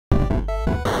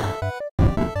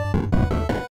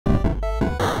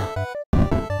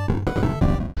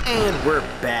And we're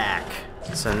back.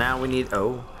 So now we need,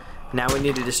 now we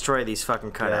need to destroy these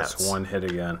fucking cutouts. Yes, one hit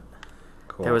again.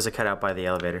 Cool. There was a cutout by the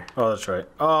elevator. Oh, that's right.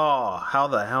 Oh, how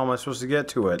the hell am I supposed to get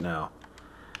to it now?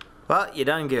 Well, you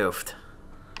done goofed.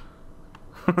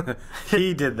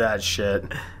 He did that shit.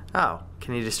 Oh,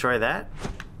 can you destroy that?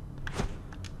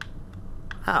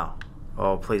 Oh.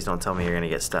 Oh, please don't tell me you're gonna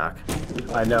get stuck.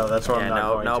 I know, that's why I'm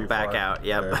not going too back far. out.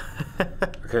 Yep.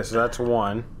 Okay, so that's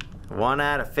one. 1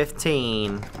 out of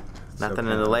 15. Nothing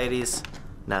in the ladies.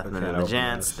 Nothing in the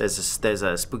gents. There's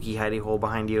a spooky hidey hole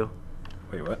behind you.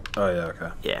 Wait, what? Oh yeah, okay.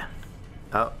 Yeah.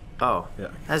 Oh. Yeah.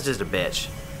 That's just a bitch.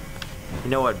 You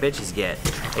know what bitches get?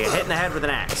 They get hit in the head with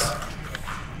an axe.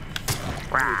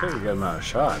 You took a good amount of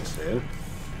shots, dude.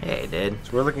 Yeah, he did.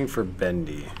 So we're looking for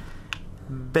Bendy.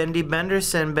 Bendy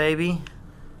Benderson, baby.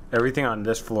 Everything on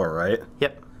this floor, right?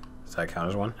 Yep. Does that count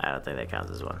as one? I don't think that counts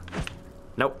as one.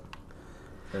 Nope.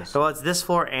 There's... Well, it's this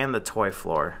floor and the toy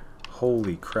floor.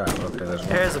 Holy crap. Okay, there's one.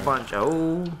 There's a bunch.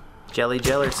 Oh, Jelly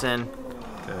Jellerson.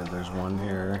 Okay, there's one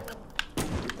here.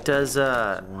 Does,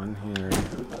 One here.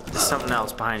 There's something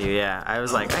else behind you, yeah. I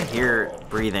was like, I hear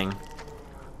breathing.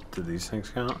 Do these things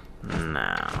count?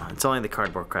 No, it's only the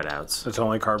cardboard cutouts. It's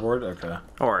only cardboard? Okay.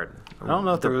 Or I don't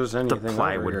know if there was anything the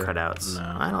plywood over here. cutouts.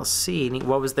 No. I don't see any.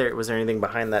 What was there? Was there anything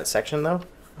behind that section though?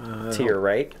 To your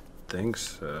right? Think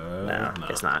so. No,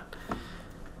 guess not.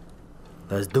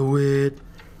 Let's do it.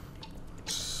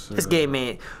 So, This game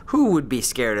ain't. Who would be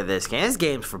scared of this game? This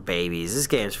game's for babies. This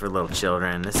game's for little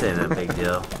children. This ain't a big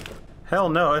deal. hell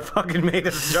no! It fucking made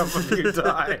us jump a few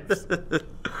times.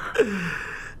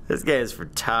 This game's for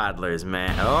toddlers,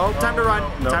 man. Oh, time to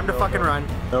run. No, Time to fucking run.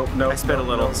 Nope. I spit a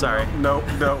little. Sorry. Nope.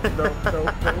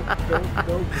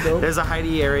 There's a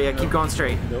hidey area. Keep going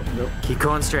straight. Nope. Keep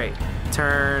going straight.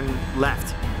 Turn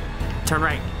left. Turn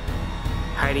right.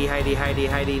 Hidey.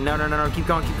 No. Keep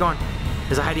going.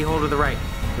 There's a hidey hole to the right.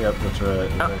 Yep, that's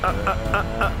right.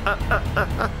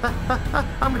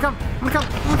 I'm gonna come.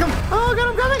 Oh, God,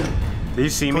 I'm coming. Did you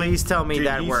see me? Please tell me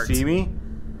that worked. Did you see me?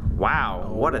 Wow,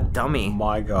 what a dummy. Oh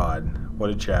my God, what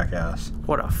a jackass.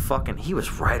 What a fucking, he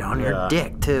was right on your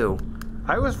dick, too.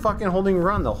 I was fucking holding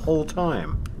run the whole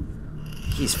time.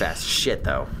 He's fast as shit,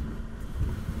 though.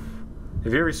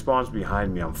 If he respawns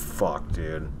behind me, I'm fucked,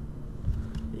 dude.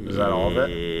 Is that all of it?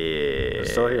 Yeah. I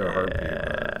still hear a heartbeat.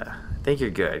 I think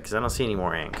you're good, because I don't see any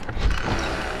more ink.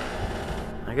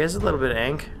 I guess a little bit of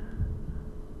ink.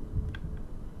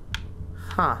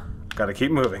 Huh. Gotta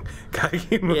keep moving.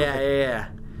 Yeah.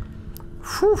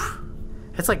 Whew.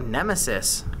 It's like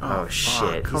Nemesis. Oh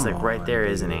shit. He's like right there,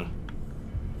 dude. isn't he?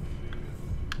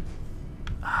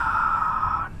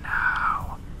 Oh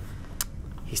no.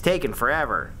 He's taking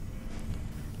forever.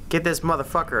 Get this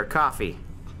motherfucker a coffee.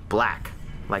 Black.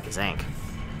 Like his ink.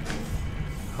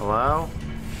 Hello?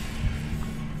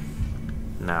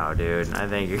 No, dude. I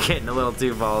think you're getting a little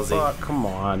too ballsy. Fuck, come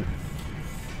on.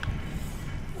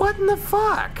 What in the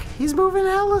fuck? He's moving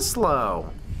hella slow.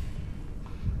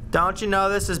 Don't you know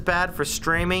this is bad for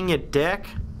streaming, you dick?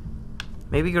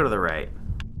 Maybe go to the right.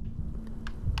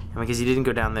 Because you didn't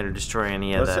go down there to destroy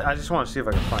any of the... I just want to see if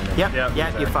I can find him. Yep,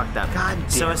 exactly. You fucked up. God damn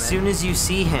So as soon as you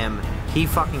see him, he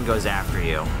fucking goes after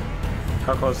you.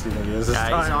 How close do you think he is this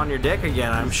time? He's on your dick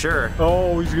again, I'm sure.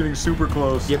 Oh, he's getting super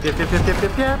close. Yep.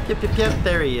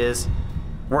 There he is.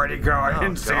 Where'd he go? I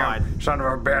didn't see him. Son of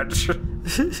a bitch.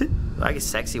 Like a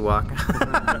sexy walk.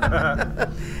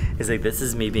 He's like, this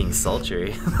is me being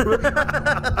sultry.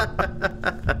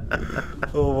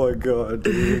 Oh my God,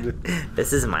 dude.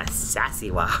 This is my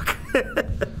sassy walk.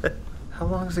 How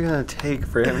long is it gonna take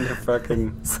for him to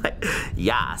fucking... It's like,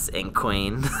 yas, and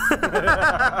queen.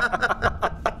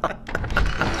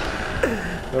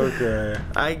 Okay.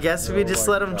 I guess we just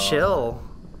let him chill.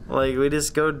 Like, we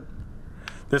just go...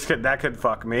 That could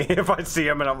fuck me if I see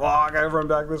him and I'm I gotta run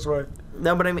back this way.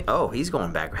 No, but I mean, oh, he's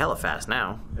going back hella fast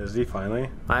now. Is he finally?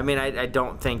 I mean, I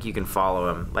don't think you can follow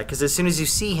him. Like, because as soon as you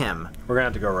see him... We're gonna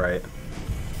have to go right.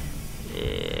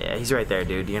 Yeah, he's right there,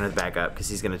 dude. You're gonna have to back up, because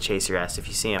he's gonna chase your ass if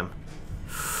you see him.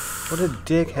 What a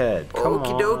dickhead. Come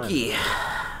Okie on. dokie.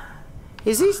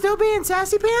 Is he still being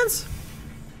sassy pants?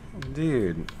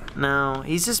 Dude. No,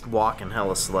 he's just walking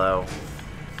hella slow.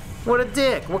 What a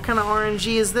dick. What kind of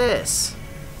RNG is this?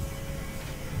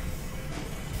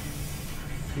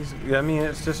 I mean,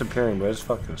 it's disappearing, but it's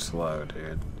fucking slow,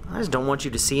 dude. I just don't want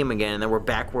you to see him again, and then we're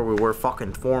back where we were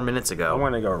fucking 4 minutes ago. I'm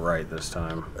gonna go right this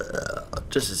time.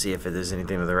 Just to see if there's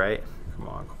anything to the right. Come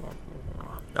on.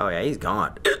 Oh yeah, he's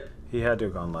gone. He had to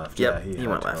have gone left. Yep, Yeah, he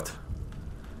went left.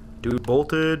 Dude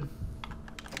bolted.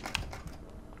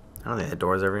 I don't think the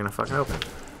door's ever gonna fucking open.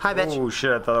 Hi, bitch. Oh shit,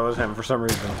 I thought it was him for some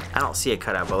reason. I don't see a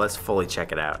cutout, but let's fully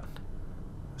check it out.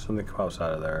 Something pops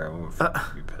out of there. I'm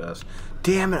gonna be pissed.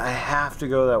 Damn it! I have to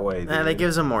go that way. Dude. Nah, that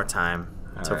gives him more time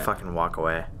to right. fucking walk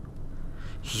away.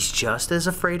 He's just as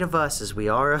afraid of us as we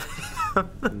are of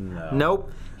him. No.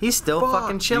 Nope. He's still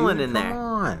fucking chilling in there. Come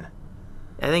on.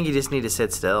 I think you just need to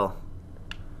sit still.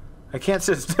 I can't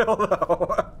sit still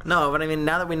though. No, but I mean,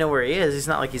 now that we know where he is, it's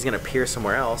not like he's gonna appear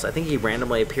somewhere else. I think he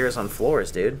randomly appears on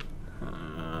floors, dude.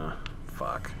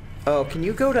 Fuck. Oh, can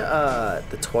you go to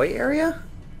the toy area?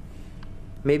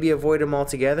 Maybe avoid him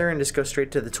altogether and just go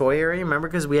straight to the toy area. Remember,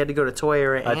 because we had to go to toy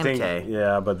area and K.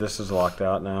 Yeah, but this is locked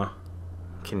out now.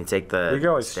 Can you take the We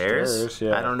go stairs?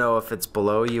 Yeah. I don't know if it's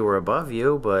below you or above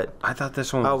you, but I thought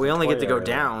this one was oh, we the only toy get to go area.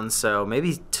 down, so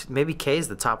maybe K is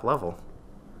the top level.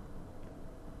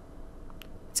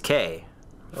 It's K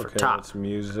for Okay, top. that's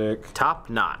music. Top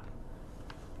not.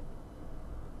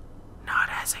 Not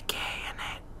has a K in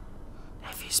it.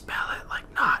 If you spell it like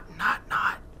not.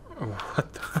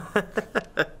 What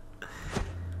the?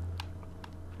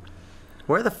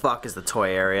 Where the fuck is the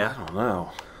toy area? I don't know.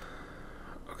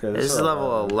 Okay, This is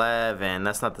level 11.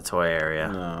 That's not the toy area.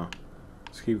 No.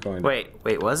 Let's keep going.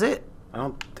 Wait, was it? I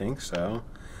don't think so.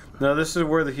 No, this is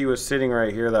where he was sitting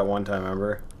right here that one time,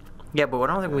 remember? Yeah, but I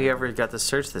don't think we ever got to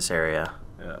search this area.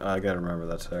 Yeah, I gotta remember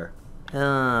that's there.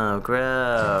 Oh,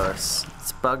 gross.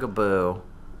 It's bugaboo.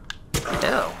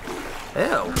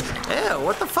 Ew.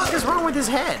 What the fuck is wrong with his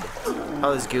head?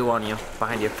 Oh, there's goo on you.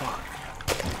 Behind you. Fuck.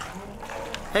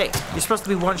 Hey, you're supposed to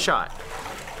be one shot.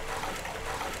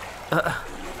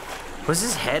 Was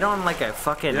his head on like a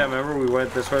fucking... Yeah, remember we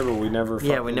went this way, but we never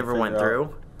Yeah, we never went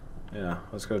through. Yeah,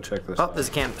 let's go check this Oh, out. there's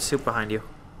a can of soup behind you.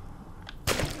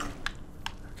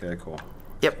 Okay, cool.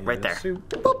 Yep, Can right of there. soup.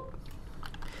 Boop.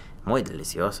 Muy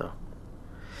delicioso.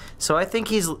 So I think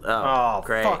he's... Oh,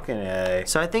 great. fucking A.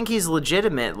 So I think he's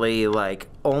legitimately, like,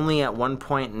 only at one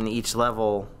point in each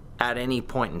level at any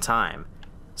point in time.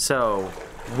 So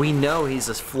we know he's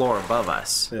a floor above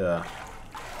us. Yeah.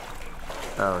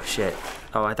 Oh, shit.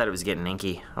 Oh, I thought it was getting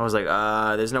inky. I was like,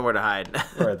 there's nowhere to hide.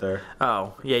 Right there.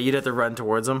 Oh, yeah, you'd have to run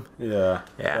towards him. Yeah.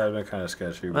 Yeah. That'd been kind of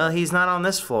sketchy. But... Well, he's not on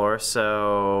this floor,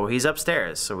 so he's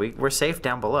upstairs. So we're safe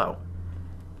down below.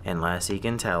 Unless he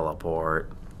can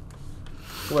teleport.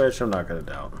 Which I'm not gonna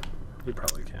doubt. He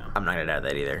probably can. I'm not gonna doubt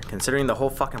that either. Considering the whole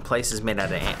fucking place is made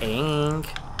out of ink.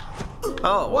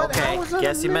 Oh, What? okay. How was that a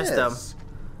Guess you missed him. miss?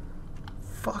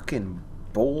 Fucking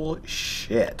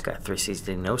bullshit. Got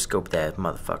 360 no scope that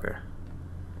motherfucker.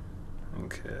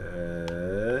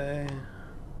 Okay.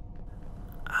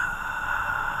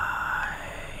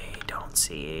 I don't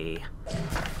see.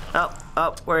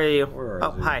 Oh, where are you? Where is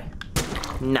oh, he? hi.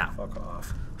 No. Fuck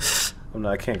off. Oh, no,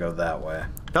 I can't go that way.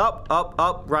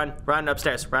 Oh, run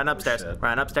upstairs. Run upstairs. Shit.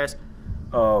 Run upstairs.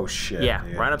 Oh shit. Yeah,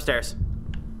 dude. run upstairs.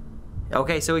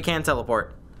 Okay, so we can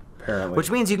teleport. Apparently. Which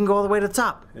means you can go all the way to the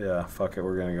top. Yeah, fuck it.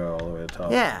 We're gonna go all the way to the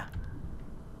top. Yeah.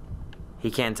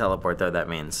 He can teleport though, that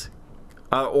means.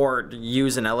 Or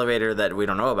use an elevator that we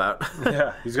don't know about.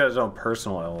 Yeah, he's got his own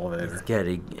personal elevator. Get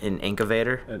an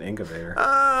Inkavator. An incubator.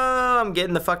 Oh, I'm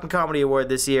getting the fucking comedy award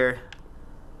this year.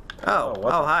 Oh, what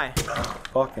the- hi.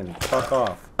 Fucking fuck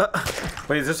off.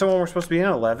 Wait, is this the one we're supposed to be in?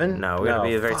 11? No, we gotta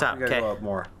be at the very top. We gotta Okay. go up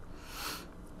more.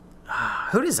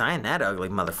 Who designed that ugly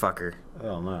motherfucker? I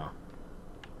don't know.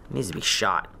 Needs to be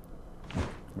shot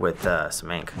with some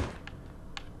ink.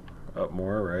 Up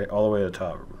more, right? All the way to the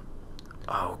top.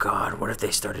 Oh god, what if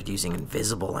they started using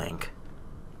invisible ink?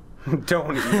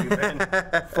 Don't even.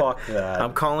 Fuck that.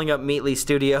 I'm calling up Meatly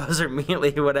Studios or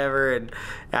Meatly whatever and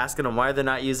asking them why they're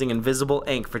not using invisible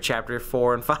ink for chapter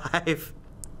 4 and 5.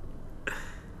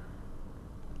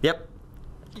 Yep.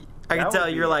 I can That tell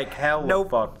would you're be like, hella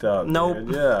nope. fucked up. Nope.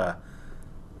 Dude. Yeah.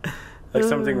 Like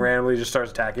something randomly just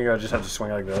starts attacking you, I just have to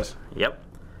swing like this. Yep.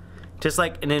 Just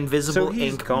like an invisible So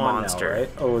he's ink gone monster. now, right?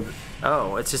 Oh,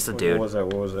 Oh, it's just a what dude. was that?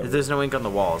 What was that? There's no ink on the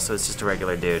wall, so it's just a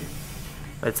regular dude.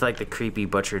 It's like the creepy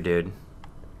butcher dude.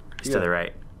 He's to Yeah. the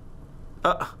right.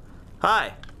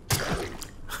 Hi.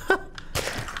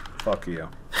 Fuck you.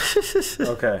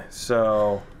 Okay,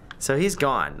 so So he's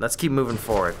gone. Let's keep moving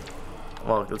forward.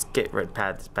 Well, let's get right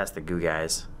past the goo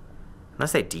guys.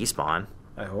 Unless they despawn.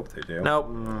 I hope they do. Nope.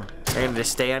 They're gonna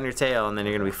just stay on your tail, and then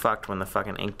you're gonna be fucked when the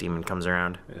fucking ink demon comes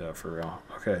around. Yeah, for real.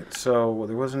 Okay, so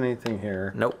there wasn't anything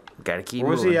here. Nope. Gotta keep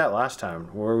Where was moving. he at last time?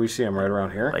 Where we see him? Right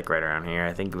around here? Like right around here.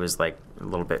 I think it was like a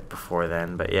little bit before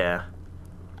then, but yeah.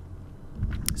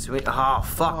 Sweet. Oh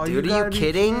fuck, dude! Are gotta you be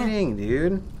kidding?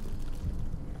 dude?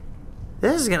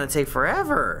 This is gonna take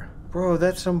forever. Bro,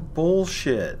 that's some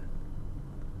bullshit.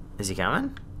 Is he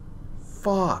coming?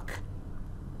 Fuck.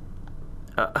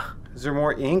 Is there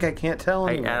more ink? I can't tell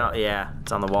I anymore. don't. Yeah,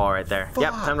 it's on the wall right there.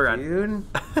 Yep, Fuck, time to run. dude.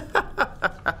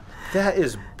 That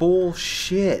is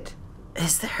bullshit.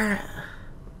 Is there...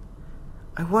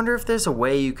 I wonder if there's a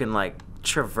way you can, like,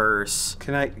 traverse...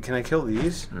 Can I kill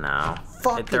these? No.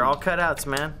 Fucking... They're all cutouts,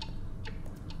 man.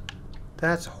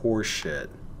 That's horseshit.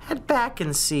 Head back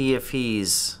and see if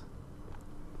he's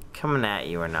coming at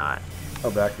you or not.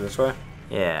 Oh, back this way?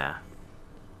 Yeah.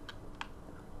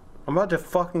 I'm about to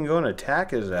fucking go and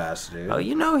attack his ass, dude. Oh,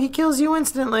 you know, he kills you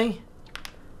instantly.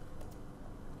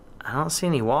 I don't see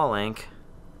any wall ink.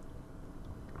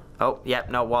 Oh, yep,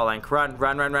 no wall ink. Run,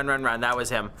 run, run, run, run, run. That was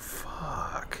him.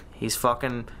 Fuck. He's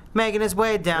fucking making his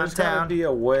way downtown. There's gotta be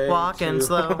a way walking to...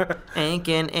 slow,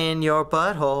 inking in your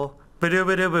butthole.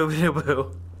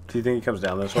 Ba-doo-ba-doo-ba-doo-ba-doo. Do you think he comes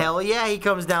down this way? Hell yeah, he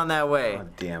comes down that way. Oh,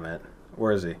 damn it.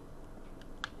 Where is he?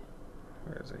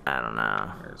 Where is he? I don't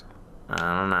know. Where is he?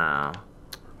 I don't know.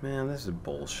 Man, this is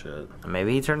bullshit.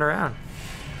 Maybe he turned around.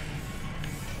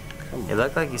 Come It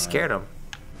looked like he scared him.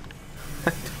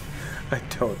 I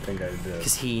don't think I did.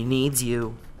 Because he needs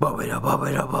you. And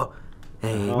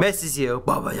he misses you.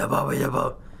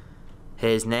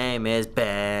 His name is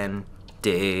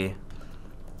BENDY.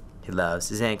 He loves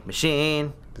his ink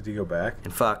machine. Did he go back?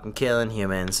 And fucking killing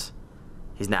humans.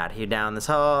 He's not here down this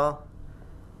hall.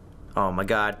 Oh my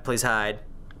god, please hide.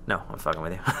 No, I'm fucking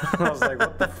with you. I was like,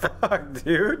 what the fuck,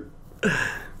 dude?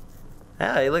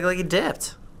 Yeah, he looked like he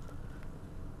dipped.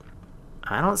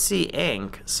 I don't see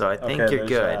ink, so I think you're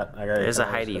good. There's a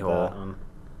hidey hole.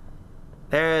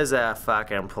 There's a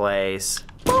fucking place.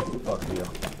 Boop. Fuck you.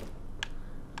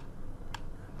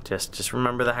 Just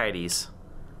remember the hideys.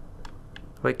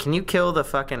 Wait, can you kill the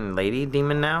fucking lady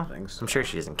demon now? I think so. I'm sure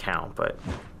she doesn't count, but...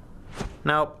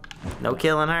 Nope. No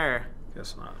killing her.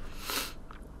 Guess not.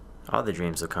 All the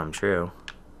dreams will come true.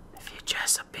 If you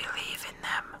just believe in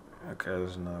them. Okay,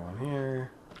 there's another one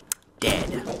here.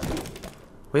 Dead.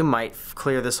 We might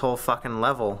clear this whole fucking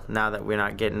level now that we're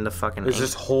not getting the fucking Is ink.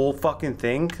 this whole fucking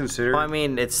thing considered? Well, I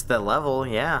mean, it's the level,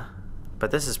 yeah.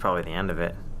 But this is probably the end of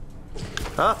it.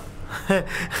 Oh!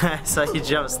 I saw you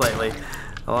jump slightly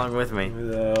along with me.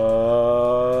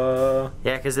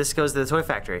 Yeah, because this goes to the toy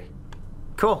factory.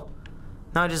 Cool.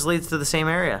 Now it just leads to the same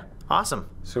area. Awesome.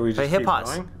 So we just Wait, hit keep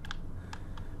pause. going?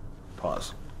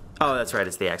 Pause. Oh, that's right.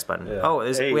 It's the X button. Yeah. Oh,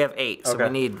 we have 8, so Okay. we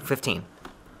need 15.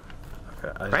 Okay,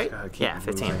 I just Right? gotta keep Yeah,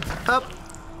 15. moving. Up.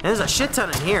 And there's a shit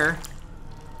ton in here.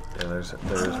 Yeah, there's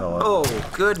hella. Oh,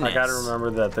 goodness. I gotta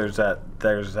remember that there's that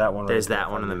one. There's that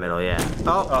one in the middle, yeah.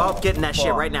 Oh, getting that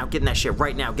shit right now. Getting that shit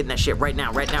right now. Getting that shit right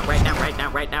now. Right now. Right now. Right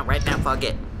now. Right now. Right now. Fuck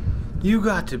it. You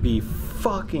got to be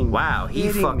fucking. Wow, he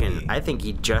kidding fucking. me. I think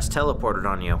he just teleported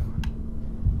on you.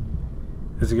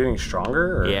 Is he getting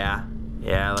stronger? Or? Yeah.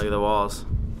 Yeah, look at the walls.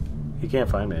 He can't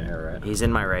find me in here, right? He's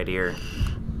in my right ear.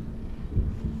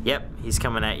 Yep, he's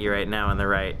coming at you right now on the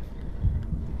right.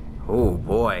 Oh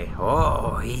boy.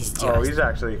 Oh, he's just. Oh, he's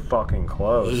actually fucking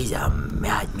close. He's a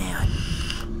madman.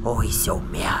 Oh, he's so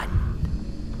mad.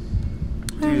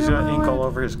 Dude, he's got ink all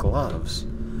over his gloves.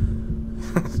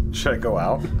 Should I go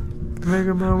out?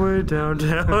 Making my way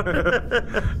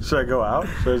downtown. Should I go out?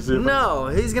 Should I see if No,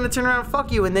 he's gonna turn around and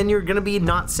fuck you, and then you're gonna be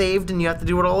not saved, and you have to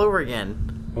do it all over again.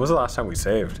 When was the last time we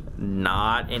saved?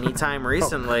 Not anytime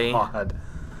recently. Oh, God.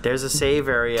 There's a save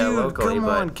area Dude, locally, come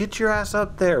on, but get your ass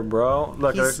up there, bro.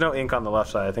 Look, there's no ink on the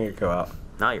left side. I think it could go out.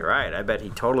 no, you're right. I bet he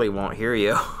totally won't hear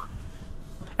you.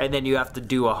 And then you have to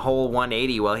do a whole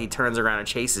 180 while he turns around and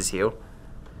chases you.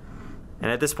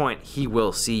 And at this point, he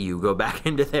will see you go back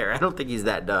into there. I don't think he's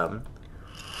that dumb.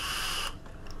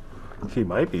 He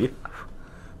might be.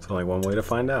 It's only one way to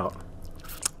find out.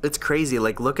 It's crazy.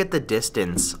 Like, look at the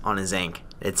distance on his ink.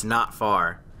 It's not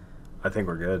far. I think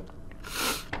we're good.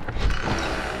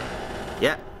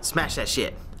 Yeah, smash that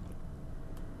shit.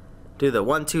 Do the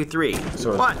 1, 2, 3.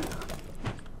 So 1,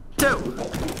 2,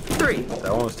 3.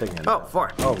 That one was taking it. Oh,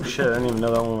 4. Oh shit! I didn't even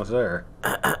know that one was there.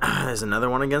 There's another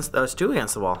one against. There's 2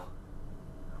 against the wall.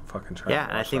 Fucking trying. Yeah,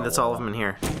 and I think that's all of them in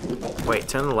here. Wait,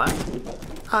 turn to the left.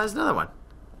 Oh, there's another one.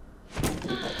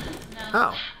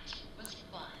 Oh.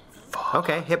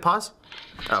 Okay, hit pause.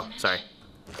 Oh, sorry.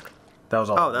 That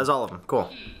was all. Oh, that was all of them. Cool.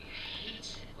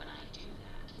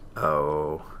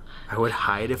 Oh. I would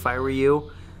hide if I were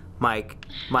you. Mike,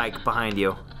 behind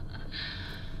you.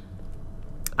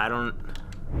 I don't...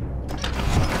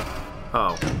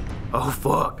 Oh. Oh,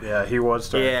 fuck. Yeah, he was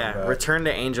starting. Yeah, return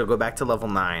to Angel, go back to level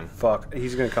 9. Fuck,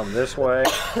 he's gonna come this way.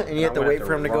 And you have to wait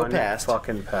for him to go past.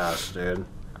 Fucking past, dude.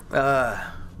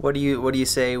 What do you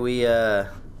say we, I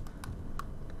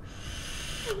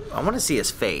want to see his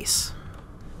face.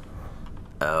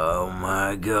 Oh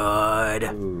my god.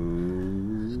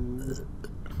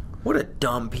 What a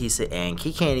dumb piece of ink.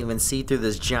 He can't even see through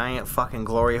this giant fucking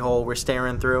glory hole we're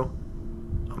staring through.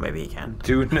 Oh maybe he can.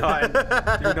 Do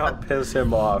not piss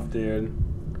him off, dude.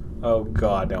 Oh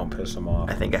God, don't piss him off.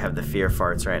 I think I have the fear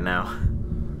farts right now.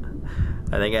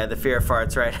 I think I have the fear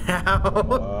farts right now.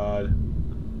 God.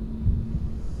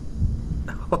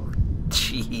 Oh,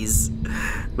 jeez.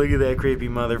 Look at that creepy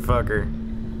motherfucker.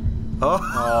 Oh,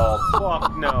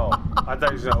 fuck no. I thought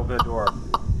he was gonna open the door.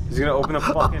 He's gonna open the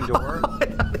fucking door?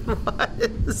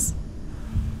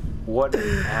 What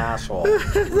an asshole.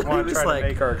 We want to try to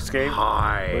make our escape?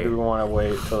 Hi. Or do we want to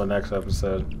wait till the next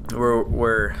episode?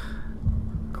 We're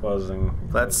closing.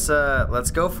 Let's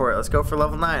go for it. Let's go for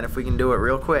level 9 if we can do it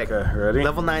real quick. Okay, ready?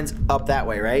 Level 9's up that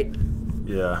way, right?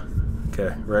 Yeah.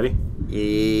 Okay, ready?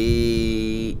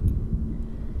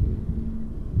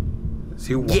 Is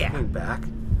he walking back?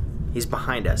 He's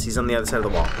behind us. He's on the other side of the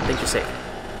wall. I think you're safe.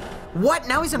 What?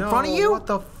 Now he's in front of you? What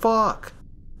the fuck?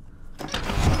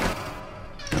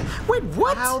 Wait,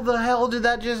 what? How the hell did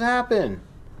that just happen?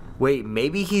 Wait,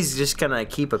 maybe he's just gonna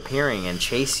keep appearing and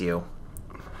chase you.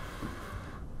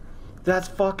 That's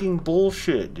fucking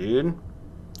bullshit, dude.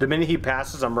 The minute he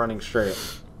passes, I'm running straight.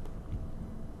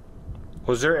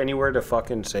 Was there anywhere to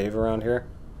fucking save around here?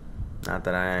 Not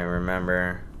that I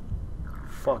remember.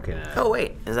 Fucking ass. Oh,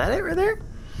 wait. Is that it right there?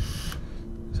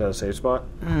 Is that a safe spot?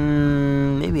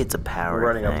 Maybe it's a power We're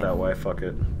running thing. up that way, fuck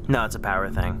it. No, it's a power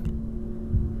thing.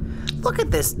 Look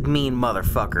at this mean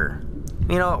motherfucker.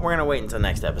 You know what? We're gonna wait until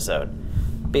next episode.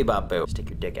 Bebop boo. Stick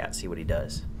your dick out, see what he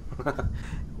does.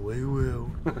 We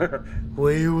will.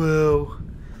 We will.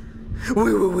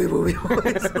 We will, we will, we will.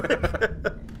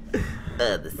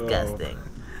 Disgusting.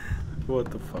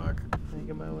 What the fuck?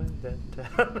 Making my way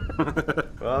downtown.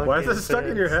 Well, why is it stuck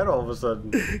in your head all of a sudden?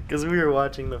 Because we were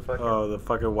watching the fucking... Oh, the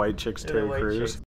fucking white chicks Terry Crews.